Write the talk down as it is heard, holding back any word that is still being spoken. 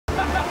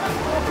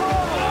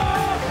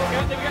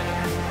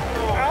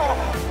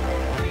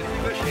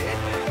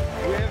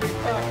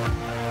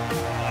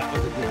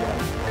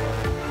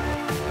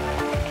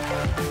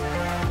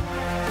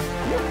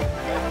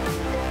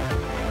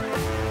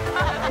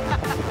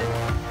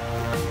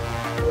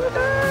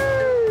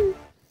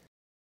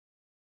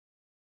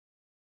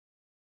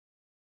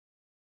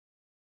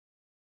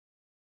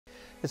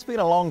It's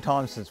been a long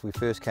time since we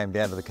first came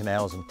down to the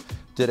canals and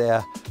did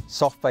our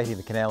Softbaiting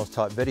the Canals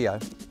type video.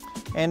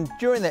 And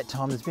during that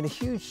time, there's been a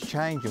huge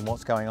change in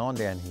what's going on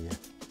down here.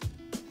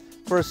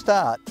 For a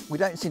start, we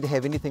don't seem to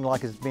have anything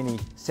like as many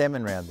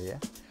salmon around there.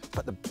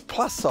 But the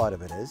plus side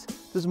of it is,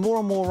 there's more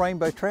and more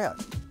rainbow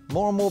trout,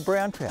 more and more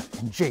brown trout.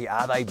 And gee,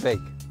 are they big?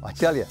 I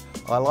tell you,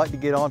 I like to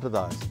get onto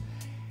those.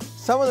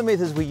 Some of the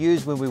methods we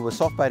used when we were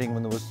softbaiting,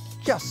 when there was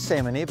just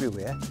salmon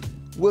everywhere,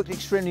 worked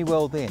extremely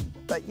well then.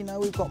 But you know,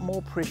 we've got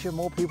more pressure,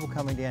 more people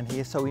coming down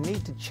here, so we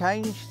need to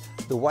change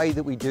the way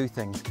that we do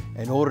things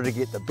in order to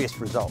get the best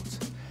results.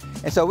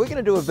 And so we're going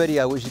to do a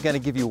video which is going to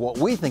give you what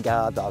we think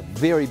are the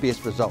very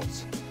best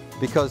results,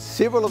 because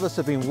several of us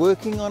have been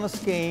working on a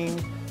scheme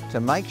to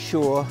make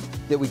sure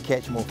that we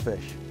catch more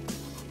fish.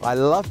 I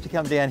love to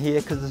come down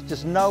here because there's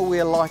just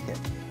nowhere like it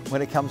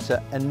when it comes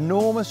to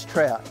enormous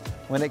trout,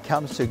 when it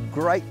comes to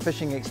great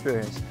fishing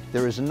experience.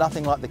 There is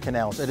nothing like the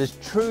canals. It is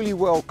truly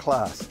world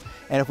class.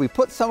 And if we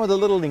put some of the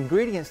little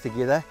ingredients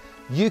together,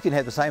 you can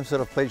have the same sort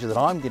of pleasure that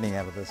I'm getting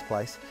out of this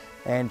place.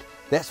 And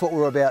that's what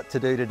we're about to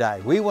do today.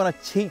 We want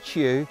to teach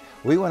you,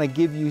 we want to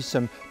give you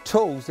some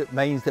tools that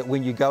means that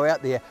when you go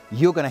out there,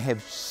 you're going to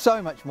have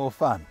so much more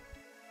fun.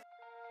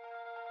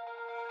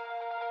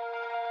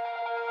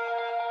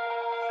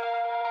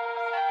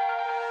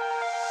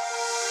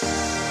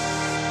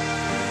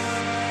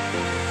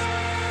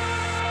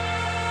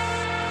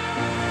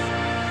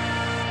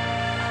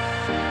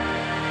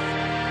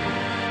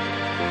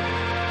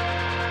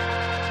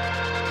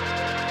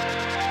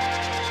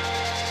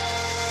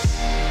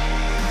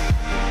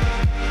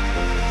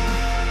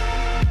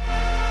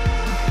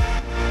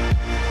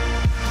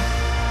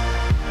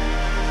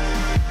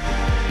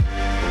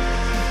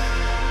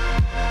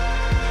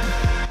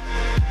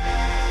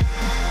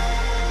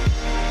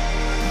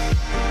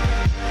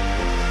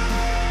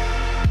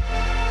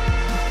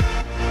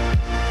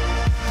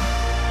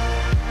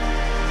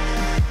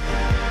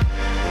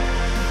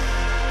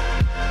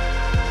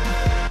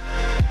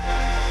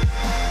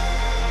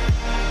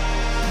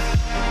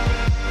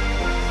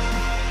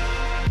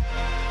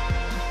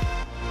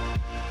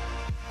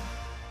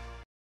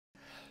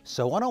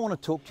 So what I want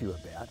to talk to you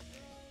about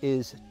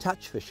is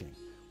touch fishing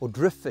or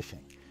drift fishing.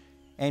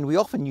 And we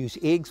often use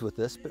eggs with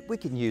this, but we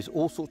can use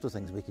all sorts of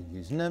things. We can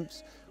use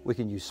nymphs, we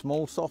can use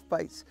small soft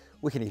baits,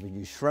 we can even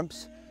use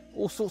shrimps.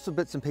 All sorts of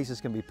bits and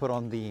pieces can be put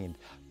on the end.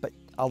 But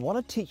I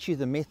want to teach you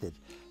the method.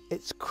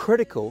 It's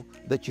critical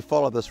that you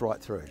follow this right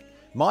through.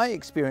 My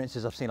experience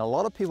is I've seen a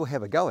lot of people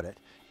have a go at it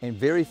and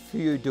very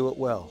few do it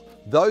well.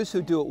 Those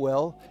who do it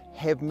well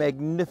have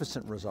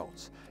magnificent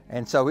results.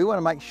 And so we want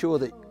to make sure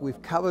that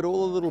we've covered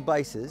all the little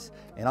bases,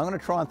 and I'm going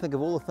to try and think of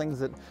all the things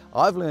that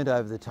I've learned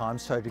over the time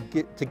so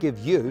to give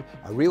you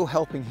a real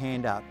helping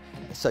hand up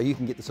so you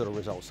can get the sort of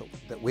results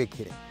that we're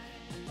getting.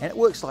 And it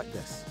works like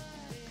this.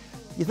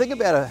 You think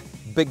about a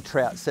big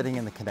trout sitting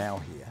in the canal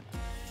here.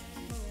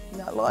 You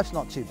know, life's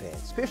not too bad,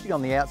 especially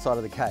on the outside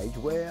of the cage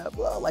where,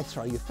 well, they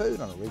throw you food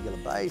on a regular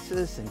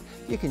basis and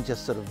you can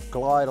just sort of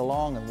glide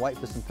along and wait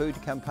for some food to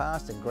come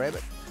past and grab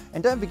it.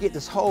 And don't forget,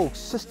 this whole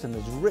system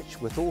is rich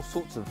with all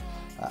sorts of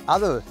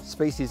other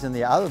species in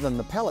there other than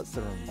the pellets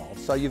that are involved.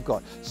 So you've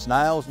got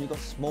snails and you've got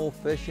small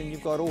fish and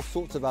you've got all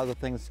sorts of other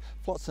things,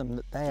 flotsam,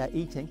 that they are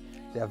eating.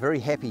 They're very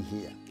happy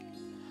here.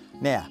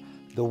 Now,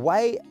 the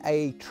way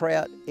a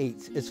trout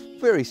eats is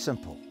very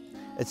simple.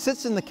 It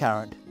sits in the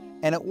current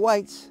and it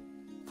waits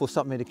for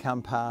something to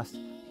come past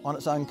on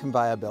its own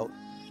conveyor belt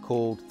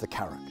called the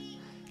current.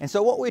 And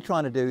so what we're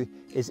trying to do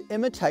is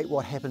imitate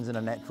what happens in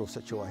a natural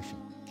situation.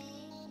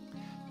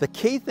 The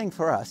key thing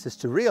for us is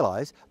to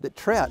realise that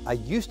trout are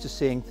used to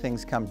seeing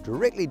things come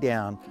directly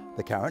down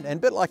the current, and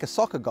a bit like a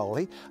soccer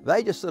goalie,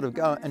 they just sort of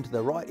go into the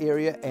right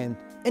area and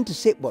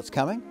intercept what's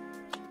coming,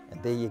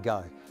 and there you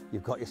go.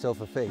 You've got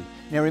yourself a feed.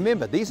 Now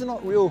remember, these are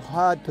not real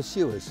hard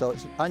pursuers, so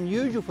it's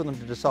unusual for them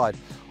to decide,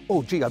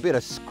 oh gee, I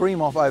better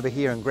scream off over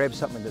here and grab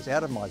something that's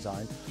out of my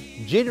zone.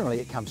 Generally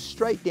it comes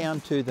straight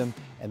down to them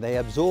and they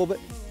absorb it,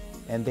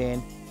 and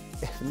then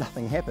if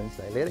nothing happens,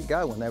 they let it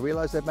go when they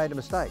realise they've made a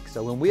mistake.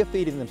 So when we're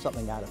feeding them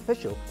something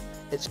artificial,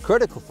 it's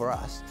critical for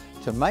us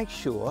to make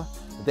sure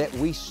that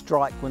we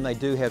strike when they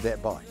do have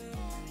that bite.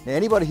 Now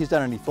anybody who's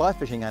done any fly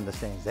fishing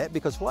understands that,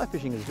 because fly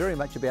fishing is very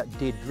much about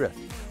dead drift.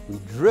 We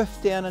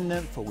drift down a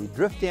nymph or we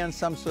drift down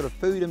some sort of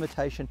food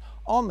imitation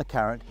on the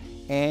current,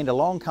 and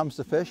along comes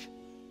the fish,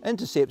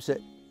 intercepts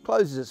it,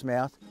 closes its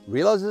mouth,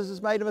 realises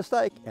it's made a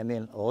mistake, and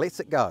then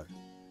lets it go.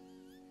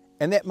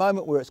 And that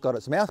moment where it's got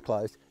its mouth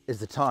closed is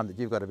the time that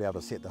you've got to be able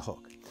to set the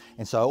hook.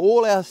 And so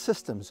all our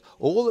systems,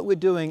 all that we're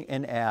doing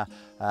in our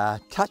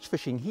touch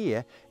fishing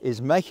here is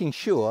making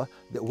sure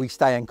that we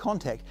stay in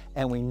contact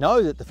and we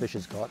know that the fish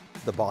has got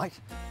the bite,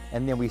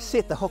 and then we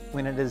set the hook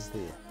when it is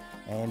there.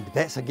 And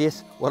that's, I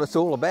guess, what it's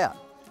all about.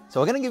 So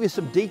I'm going to give you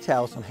some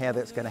details on how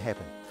that's going to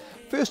happen.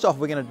 First off,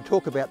 we're going to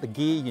talk about the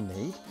gear you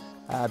need,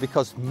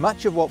 because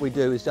much of what we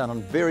do is done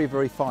on very,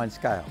 very fine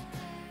scale.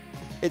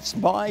 It's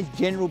my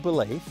general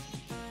belief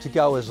to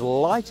go as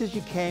light as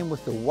you can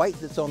with the weight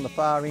that's on the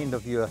far end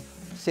of your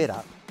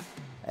setup,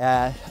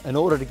 in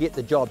order to get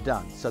the job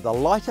done. So the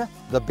lighter,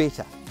 the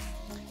better.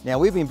 Now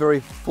we've been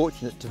very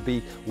fortunate to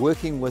be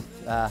working with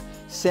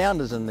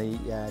sounders in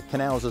the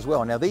canals as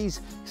well. Now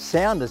these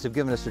sounders have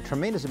given us a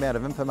tremendous amount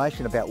of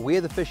information about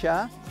where the fish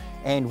are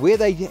and where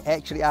they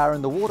actually are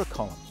in the water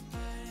column.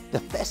 The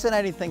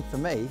fascinating thing for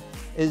me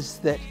is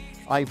that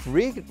I've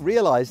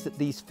realised that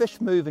these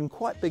fish move in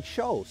quite big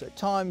shoals. At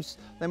times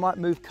they might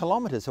move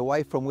kilometres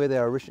away from where they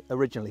were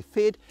originally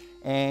fed,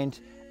 and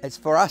it's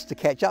for us to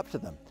catch up to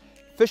them.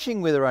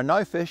 Fishing where there are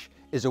no fish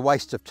is a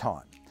waste of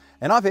time.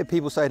 And I've had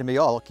people say to me,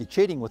 oh look, you're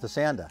cheating with a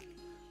sounder.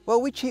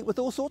 Well, we cheat with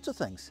all sorts of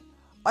things.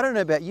 I don't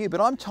know about you,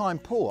 but I'm time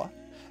poor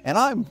and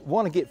I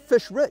want to get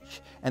fish rich.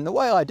 And the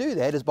way I do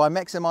that is by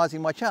maximising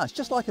my chance.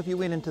 Just like if you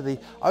went into the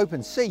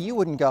open sea, you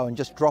wouldn't go and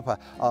just drop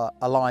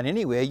a line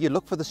anywhere. You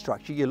look for the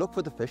structure, you look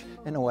for the fish,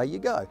 and away you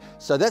go.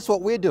 So that's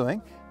what we're doing.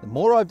 The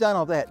more I've done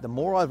of that, the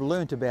more I've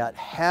learned about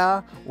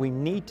how we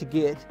need to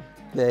get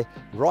the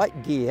right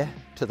gear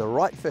to the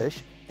right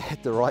fish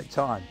at the right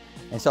time.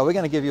 And so we're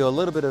going to give you a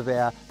little bit of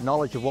our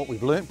knowledge of what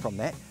we've learned from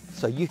that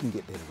so you can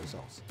get better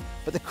results.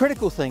 But the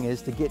critical thing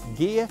is to get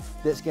gear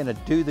that's going to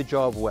do the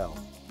job well.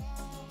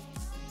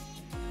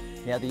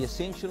 Now the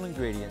essential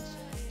ingredients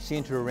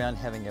centre around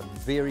having a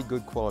very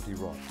good quality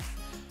rod.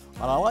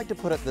 And I like to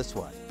put it this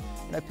way.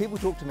 You know, people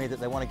talk to me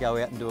that they want to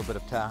go out and do a bit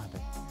of tar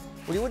hunting.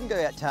 Well, you wouldn't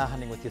go out tar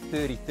hunting with your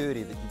 30-30 that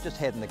you just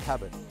had in the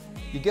cupboard.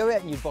 You go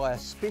out and you buy a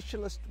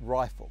specialist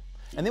rifle.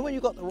 And then when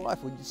you've got the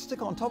rifle, you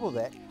stick on top of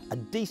that a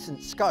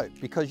decent scope,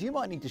 because you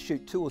might need to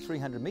shoot 200 or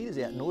 300 metres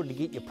out in order to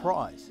get your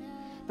prize.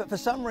 But for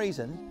some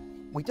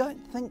reason, we don't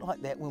think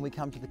like that when we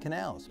come to the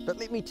canals. But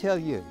let me tell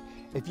you,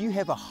 if you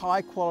have a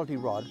high quality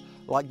rod,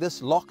 like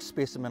this lock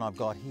specimen I've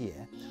got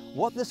here,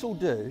 what this will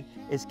do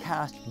is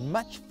cast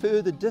much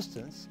further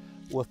distance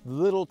with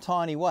little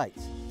tiny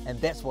weights.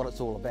 And that's what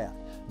it's all about.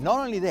 Not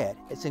only that,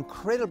 it's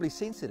incredibly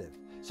sensitive.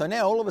 So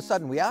now all of a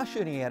sudden we are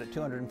shooting out at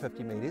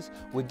 250 metres,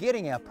 we're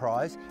getting our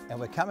prize and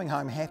we're coming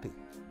home happy.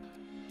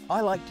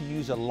 I like to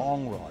use a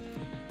long rod.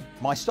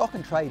 My stock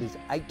and trade is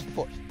 8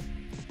 foot,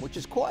 which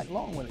is quite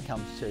long when it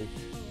comes to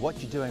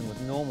what you're doing with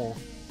normal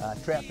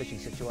trout fishing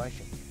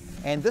situation.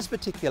 And this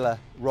particular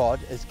rod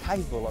is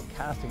capable of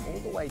casting all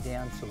the way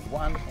down to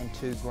 1 and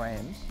 2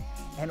 grams,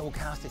 and it will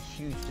cast at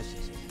huge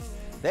distances.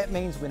 That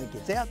means when it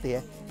gets out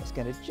there, it's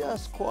going to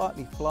just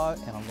quietly flow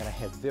and I'm going to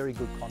have very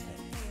good contact.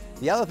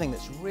 The other thing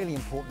that's really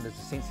important is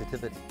the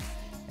sensitivity.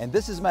 And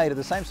this is made of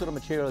the same sort of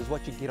material as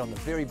what you get on the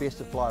very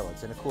best of fly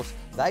rods. And of course,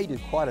 they do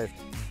quite a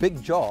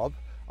big job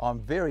on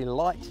very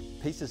light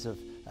pieces of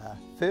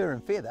fur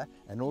and feather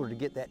in order to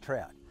get that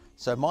trout.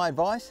 So my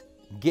advice,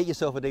 get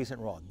yourself a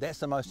decent rod. That's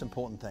the most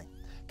important thing.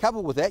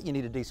 Coupled with that, you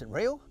need a decent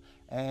reel.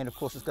 And of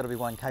course, it's got to be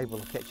one capable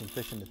of catching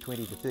fish in the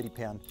 20 to 30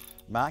 pound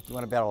mark. You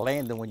want to be able to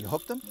land them when you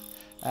hook them.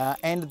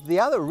 And the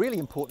other really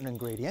important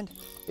ingredient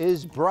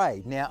is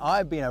braid. Now,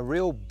 I've been a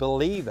real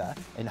believer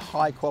in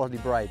high quality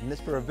braid, and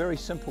this for a very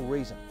simple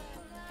reason.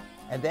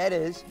 And that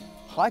is,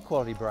 high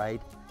quality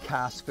braid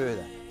casts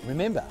further.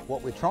 Remember,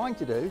 what we're trying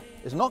to do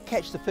is not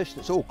catch the fish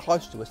that's all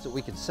close to us that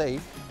we can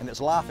see and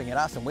it's laughing at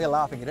us and we're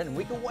laughing at it, and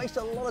we can waste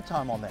a lot of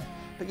time on that.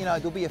 But you know,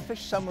 there'll be a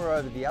fish somewhere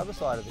over the other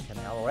side of the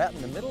canal or out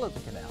in the middle of the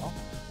canal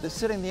that's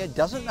sitting there,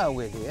 doesn't know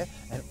we're there,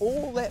 and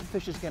all that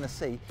fish is going to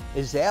see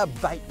is our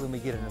bait when we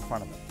get it in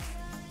front of it.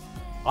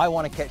 I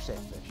want to catch that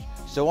fish,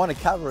 so I want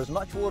to cover as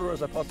much water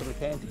as I possibly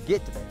can to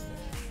get to that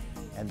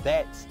fish. And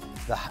that's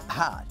the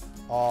heart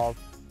of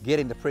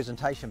getting the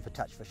presentation for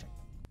touch fishing.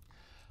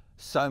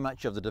 So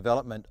much of the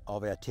development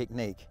of our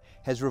technique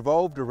has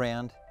revolved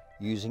around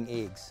using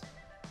eggs.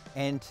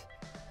 And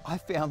I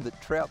found that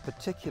trout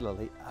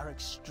particularly are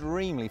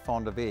extremely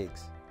fond of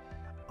eggs.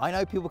 I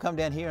know people come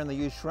down here and they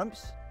use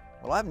shrimps.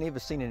 Well, I've never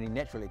seen any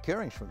naturally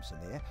occurring shrimps in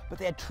there, but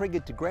they're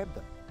triggered to grab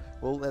them.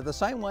 Well, they're the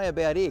same way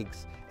about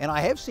eggs. And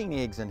I have seen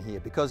eggs in here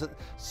because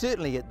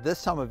certainly at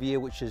this time of year,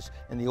 which is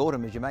in the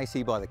autumn, as you may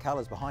see by the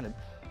colours behind them,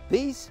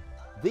 these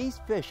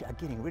fish are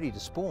getting ready to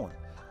spawn.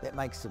 That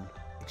makes them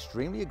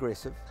extremely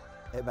aggressive.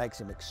 It makes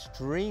them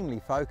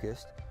extremely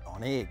focused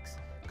on eggs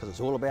because it's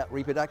all about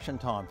reproduction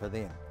time for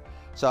them.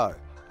 So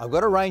I've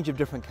got a range of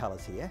different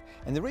colours here.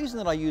 And the reason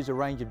that I use a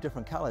range of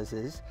different colours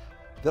is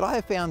that I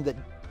have found that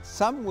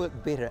some work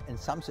better in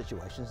some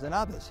situations than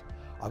others.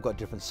 I've got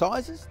different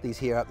sizes. These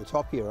here up the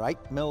top here are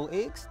 8mm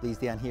eggs. These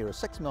down here are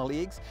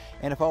 6mm eggs.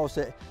 And if I was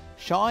to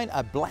shine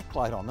a black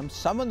light on them,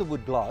 some of them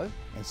would glow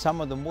and some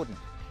of them wouldn't.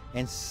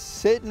 And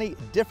certainly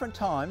different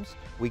times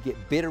we get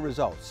better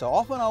results. So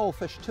often I will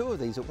fish 2 of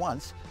these at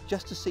once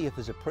just to see if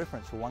there's a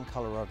preference for one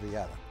colour over the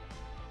other.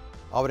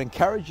 I would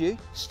encourage you,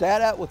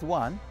 start out with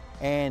one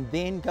and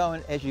then go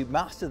and, as you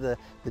master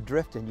the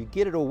drift and you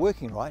get it all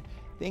working right,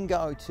 then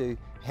go to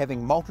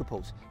having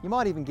multiples. You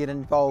might even get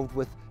involved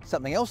with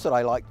something else that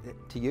I like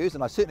to use,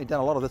 and I've certainly done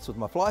a lot of this with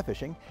my fly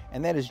fishing,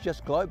 and that is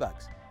just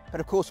glowbugs. But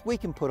of course we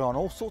can put on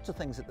all sorts of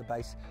things at the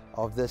base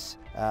of this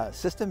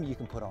system. You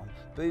can put on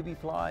booby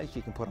flies,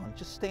 you can put on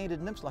just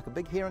standard nymphs like a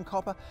big heron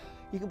copper,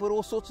 you can put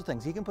all sorts of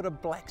things. You can put a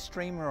black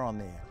streamer on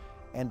there.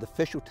 and the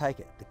fish will take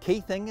it. The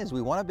key thing is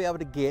we want to be able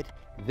to get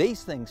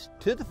these things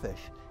to the fish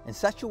in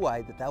such a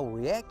way that they will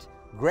react,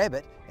 grab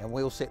it, and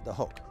we'll set the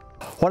hook.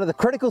 One of the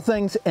critical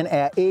things in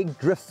our egg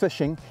drift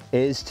fishing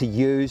is to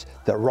use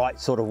the right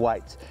sort of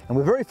weights. And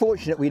we're very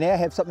fortunate we now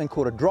have something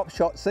called a drop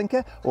shot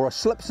sinker or a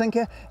slip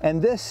sinker,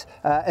 and this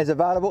is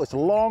available. It's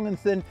long and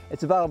thin.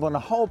 It's available in a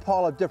whole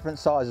pile of different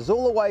sizes,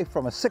 all the way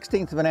from a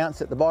 1/16 of an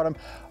ounce at the bottom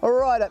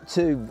right up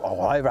to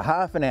over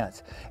 ½ an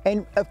ounce.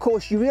 And of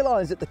course you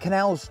realize that the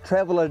canals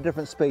travel at a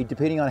different speed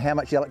depending on how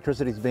much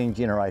electricity is being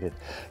generated.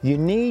 You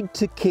need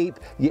to keep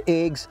your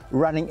eggs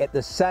running at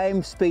the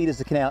same speed as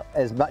the canal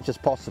as much as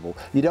possible.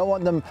 You don't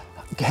want them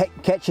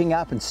catching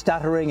up and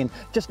stuttering and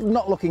just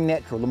not looking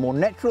natural. The more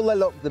natural they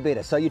look, the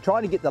better. So you're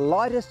trying to get the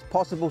lightest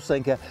possible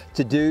sinker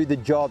to do the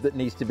job that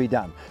needs to be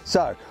done.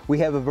 So we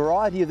have a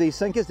variety of these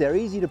sinkers. They're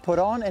easy to put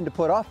on and to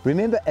put off.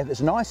 Remember, if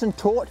it's nice and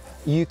taut,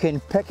 you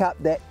can pick up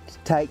that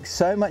take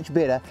so much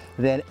better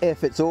than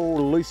if it's all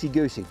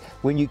loosey-goosey.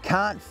 When you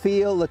can't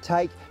feel the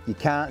take, you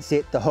can't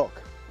set the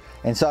hook.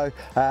 And so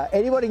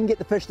anybody can get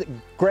the fish that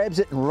grabs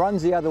it and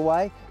runs the other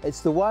way.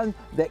 It's the one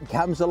that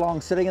comes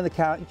along sitting in the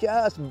current,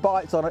 just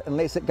bites on it and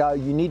lets it go.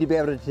 You need to be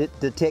able to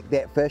detect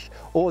that fish.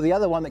 Or the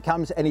other one that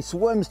comes and he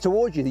swims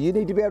towards you. You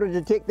need to be able to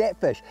detect that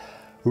fish.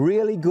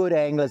 Really good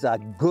anglers are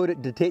good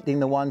at detecting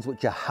the ones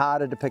which are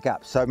harder to pick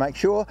up. So make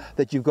sure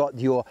that you've got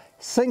your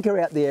sinker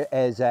out there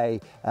as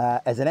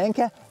an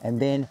anchor, and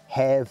then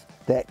have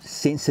that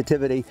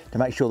sensitivity to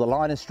make sure the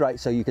line is straight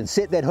so you can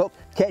set that hook,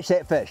 catch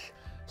that fish.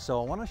 So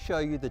I want to show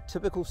you the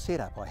typical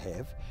setup I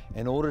have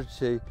in order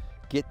to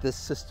get this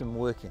system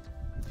working.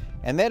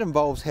 And that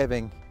involves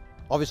having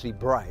obviously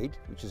braid,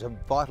 which is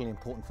vitally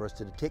important for us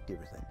to detect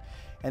everything.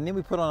 And then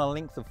we put on a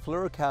length of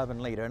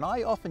fluorocarbon leader, and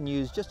I often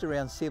use just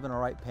around 7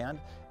 or 8 pound.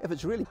 If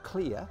it's really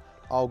clear,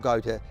 I'll go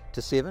to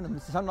 7 and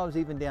sometimes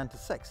even down to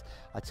 6.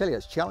 I tell you,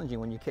 it's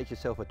challenging when you catch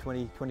yourself a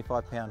 20,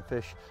 25 pound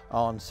fish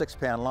on 6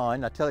 pound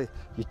line. I tell you,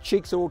 your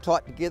cheeks are all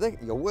tight together.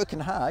 You're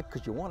working hard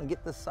because you want to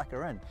get this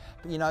sucker in.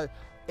 But you know,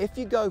 if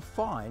you go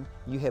fine,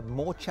 you have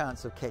more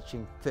chance of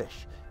catching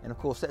fish. And of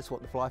course, that's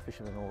what the fly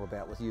fishermen are all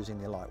about with using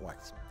their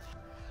lightweights.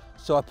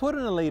 So I put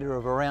in a leader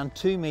of around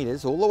 2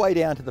 meters all the way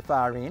down to the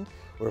far end,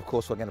 where of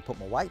course we're going to put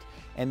my weight.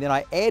 And then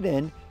I add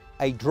in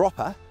a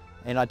dropper,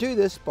 and I do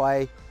this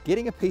by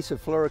getting a piece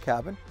of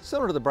fluorocarbon,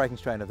 similar to the breaking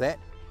strain of that,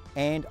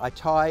 and I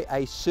tie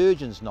a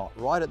surgeon's knot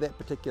right at that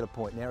particular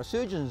point. Now a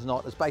surgeon's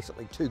knot is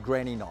basically 2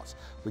 granny knots.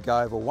 We go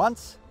over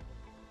once,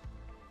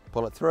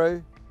 pull it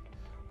through,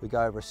 we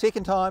go over a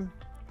second time,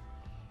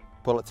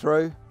 pull it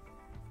through,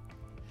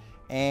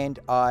 and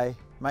I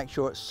make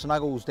sure it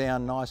snuggles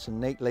down nice and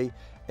neatly.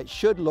 It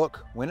should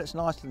look, when it's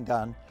nicely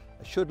done,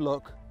 it should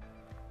look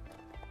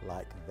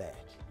like that.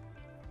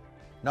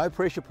 No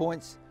pressure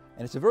points,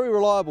 and it's a very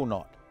reliable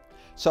knot.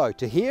 So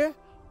to here,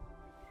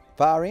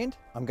 far end,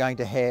 I'm going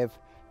to have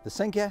the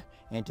sinker,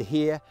 and to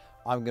here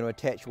I'm going to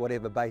attach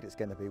whatever bait it's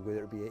going to be,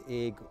 whether it be an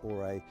egg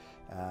or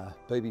a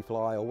booby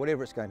fly or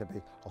whatever it's going to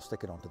be. I'll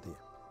stick it onto there.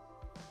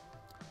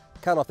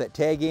 Cut off that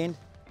tag end,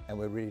 and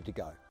we're ready to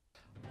go.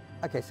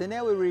 Okay, so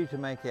now we're ready to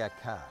make our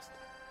cast.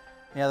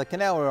 Now the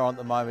canal we're on at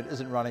the moment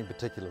isn't running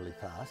particularly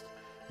fast,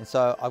 and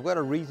so I've got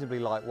a reasonably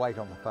light weight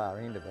on the far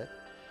end of it,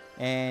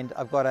 and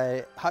I've got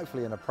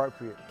hopefully an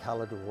appropriate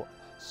coloured or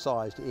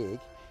sized egg.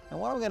 And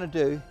what I'm going to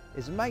do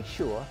is make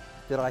sure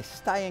that I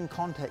stay in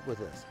contact with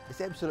this. It's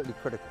absolutely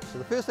critical. So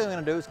the first thing I'm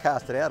going to do is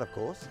cast it out, of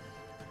course,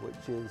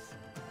 which is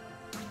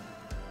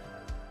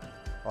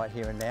right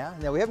here and now.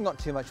 Now we haven't got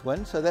too much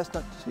wind, so that's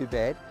not too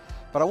bad,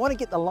 but I want to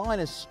get the line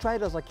as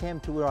straight as I can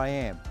to where I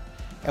am.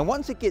 And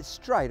once it gets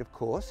straight, of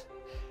course,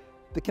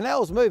 the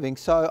canal's moving,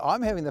 so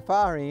I'm having the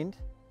far end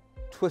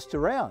twist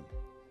around.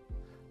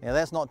 Now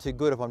that's not too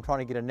good if I'm trying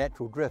to get a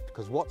natural drift,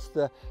 because what's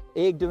the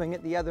egg doing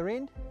at the other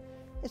end?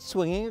 It's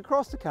swinging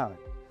across the current.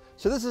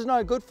 So this is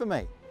no good for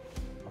me.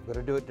 I've got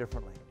to do it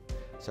differently.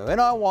 So in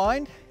I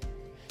wind,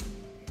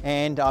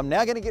 and I'm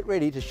now going to get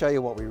ready to show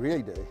you what we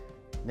really do.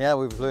 Now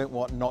we've learnt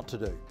what not to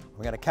do.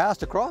 We're going to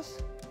cast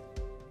across,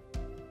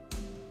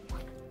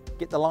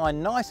 get the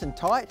line nice and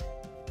tight,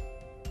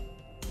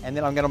 and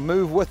then I'm going to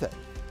move with it.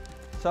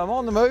 So I'm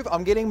on the move,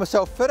 I'm getting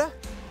myself fitter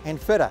and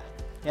fitter.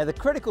 Now the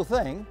critical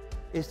thing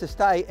is to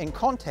stay in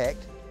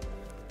contact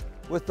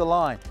with the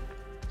line.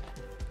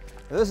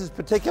 Now, this is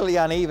particularly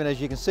uneven, as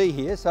you can see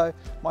here, so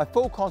my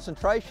full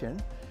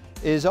concentration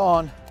is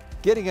on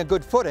getting a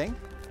good footing,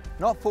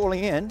 not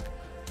falling in,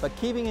 but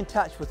keeping in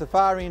touch with the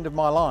far end of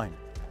my line.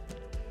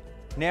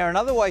 Now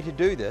another way to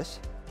do this,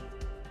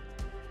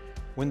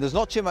 when there's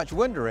not too much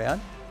wind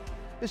around,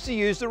 is to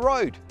use the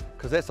road,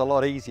 because that's a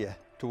lot easier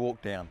to walk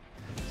down.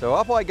 So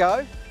up I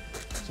go,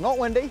 it's not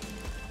windy,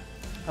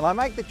 and I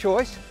make the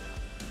choice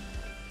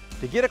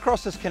to get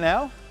across this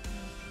canal.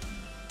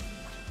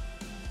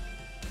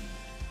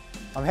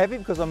 I'm happy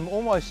because I'm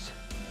almost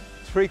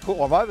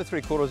I'm over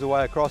 3/4 of the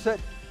way across it,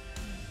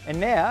 and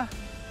now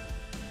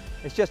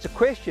it's just a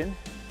question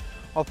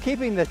of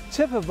keeping the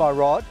tip of my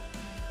rod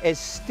as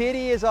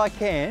steady as I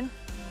can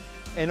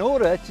in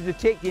order to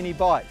detect any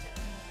bite.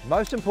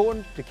 Most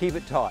important, to keep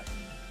it tight.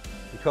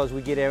 because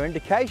we get our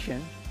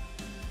indication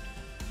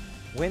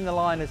when the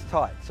line is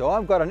tight. So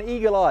I've got an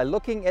eagle eye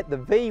looking at the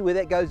V where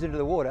that goes into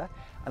the water,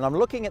 and I'm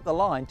looking at the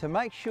line to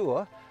make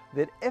sure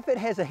that if it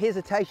has a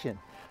hesitation,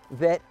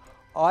 that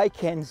I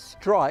can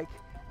strike,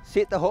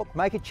 set the hook,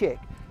 make a check,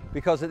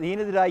 because at the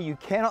end of the day you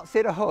cannot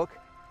set a hook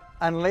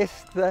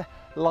unless the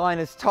line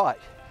is tight.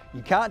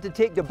 You can't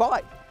detect a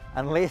bite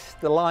unless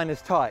the line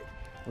is tight.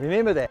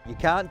 Remember that, you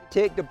can't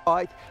detect a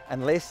bite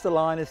unless the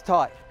line is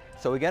tight.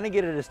 So we're going to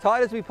get it as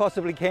tight as we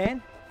possibly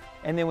can,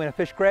 and then when a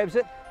fish grabs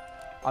it,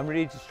 I'm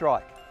ready to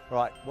strike.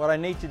 Right, what I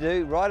need to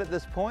do right at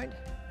this point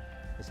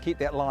is keep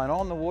that line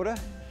on the water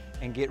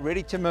and get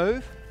ready to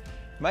move,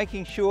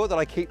 making sure that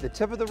I keep the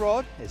tip of the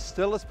rod as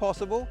still as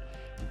possible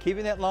and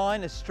keeping that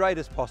line as straight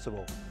as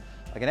possible.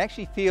 I can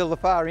actually feel the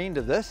far end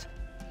of this,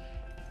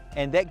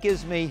 and that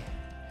gives me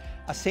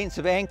a sense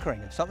of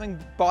anchoring. If something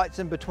bites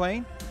in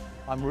between,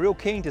 I'm real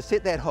keen to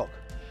set that hook.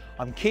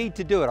 I'm keen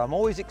to do it. I'm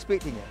always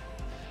expecting it.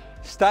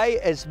 Stay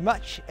as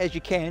much as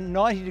you can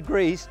 90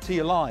 degrees to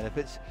your line.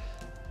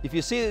 If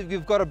you see that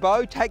you've got a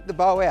bow, take the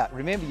bow out.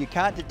 Remember, you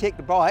can't detect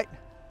a bite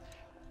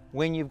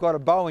when you've got a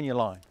bow in your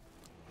line.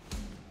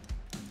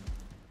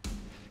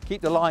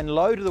 Keep the line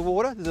low to the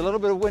water. There's a little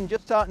bit of wind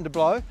just starting to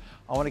blow.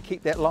 I want to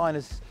keep that line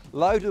as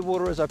low to the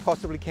water as I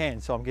possibly can,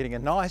 so I'm getting a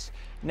nice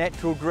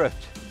natural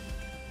drift.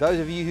 Those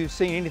of you who've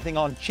seen anything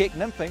on check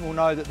nymphing will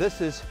know that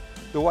this is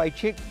the way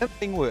check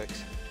nymphing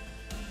works.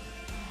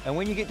 And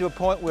when you get to a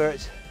point where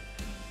it's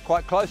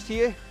quite close to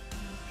you,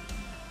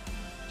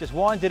 just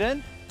wind it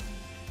in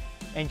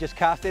and just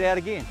cast it out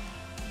again.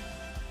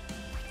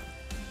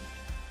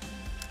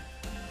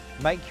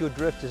 Make your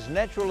drift as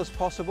natural as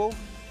possible,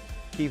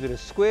 keep it as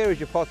square as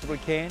you possibly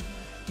can.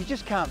 You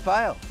just can't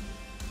fail.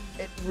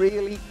 It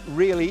really,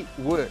 really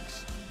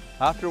works.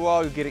 After a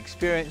while you get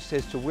experience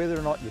as to whether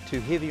or not you're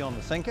too heavy on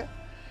the sinker.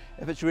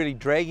 If it's really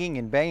dragging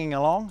and banging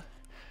along,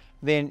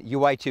 then you're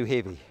way too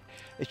heavy.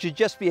 It should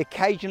just be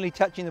occasionally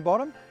touching the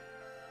bottom,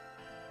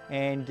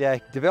 and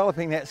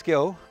developing that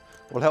skill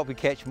will help you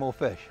catch more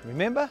fish.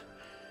 Remember,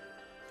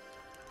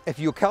 if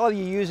your colour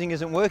you're using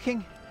isn't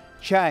working,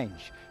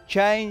 change.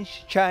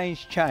 Change,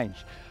 change, change.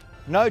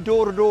 No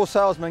door-to-door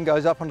salesman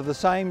goes up onto the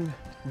same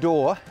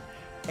door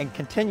and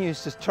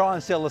continues to try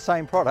and sell the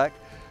same product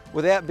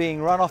without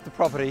being run off the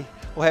property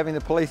or having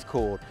the police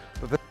called.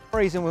 But for some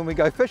reason when we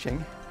go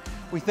fishing,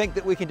 we think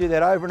that we can do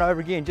that over and over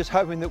again, just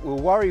hoping that we'll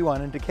worry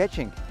one into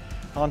catching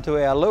onto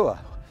our lure.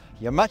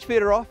 You're much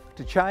better off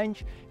to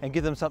change and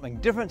give them something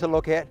different to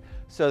look at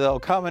so they'll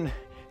come and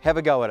have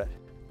a go at it.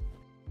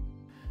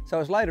 So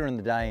it's later in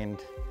the day and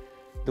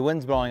the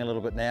wind's blowing a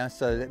little bit now,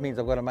 so that means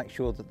I've got to make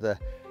sure that the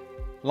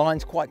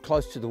line's quite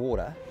close to the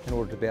water in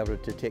order to be able to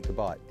detect the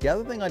bite. The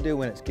other thing I do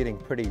when it's getting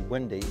pretty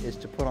windy is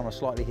to put on a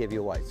slightly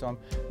heavier weight. So I'm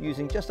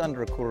using just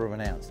under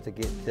 1/4 ounce to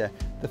get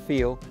the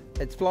feel.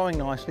 It's flowing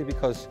nicely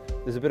because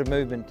there's a bit of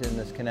movement in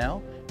this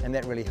canal, and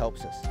that really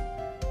helps us.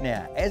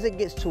 Now, as it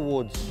gets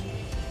towards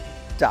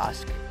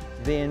dusk,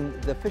 then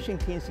the fishing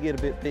tends to get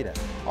a bit better.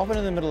 Often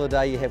in the middle of the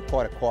day you have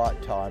quite a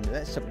quiet time, and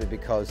that's simply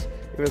because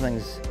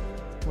everything's,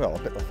 well, a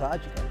bit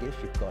lethargic, I guess.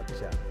 You've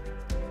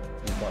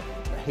got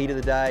the heat of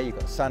the day, you've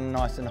got sun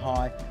nice and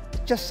high.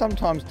 It just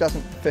sometimes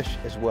doesn't fish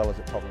as well as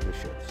it probably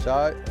should.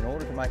 So in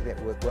order to make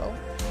that work well,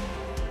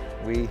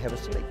 we have a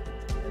sleep,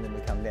 and then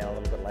we come down a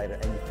little bit later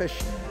and you fish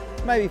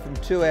maybe from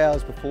 2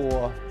 hours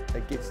before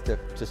it gets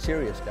to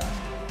serious dusk.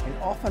 And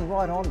often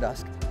right on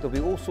dusk, there'll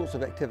be all sorts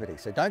of activity.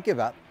 So don't give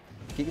up,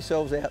 get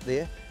yourselves out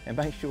there and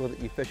make sure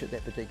that you fish at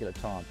that particular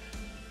time.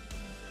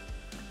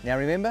 Now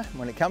remember,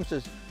 when it comes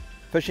to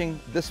fishing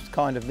this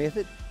kind of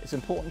method, it's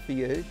important for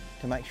you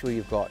to make sure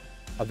you've got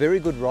a very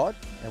good rod,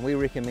 and we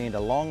recommend a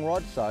long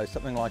rod, so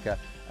something like an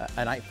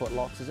 8-foot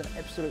Lox is an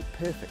absolute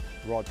perfect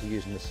rod to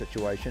use in this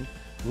situation.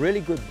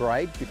 Really good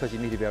braid, because you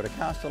need to be able to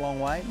cast a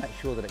long way, make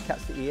sure that it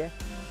cuts the air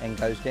and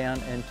goes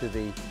down into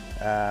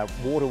the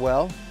water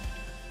well.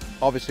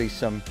 Obviously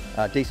some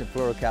decent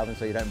fluorocarbon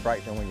so you don't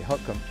break them when you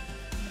hook them,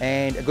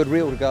 and a good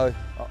reel to go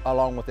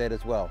along with that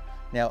as well.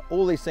 Now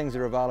all these things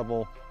are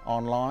available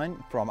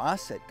online from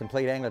us at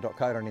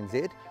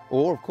completeangler.co.nz,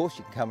 or of course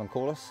you can come and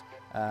call us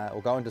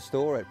or go into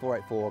store at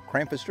 484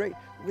 Cramper Street.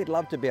 We'd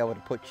love to be able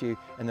to put you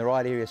in the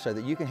right area so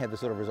that you can have the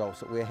sort of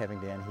results that we're having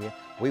down here.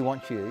 We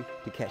want you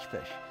to catch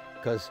fish,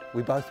 because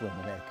we both win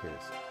when that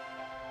occurs.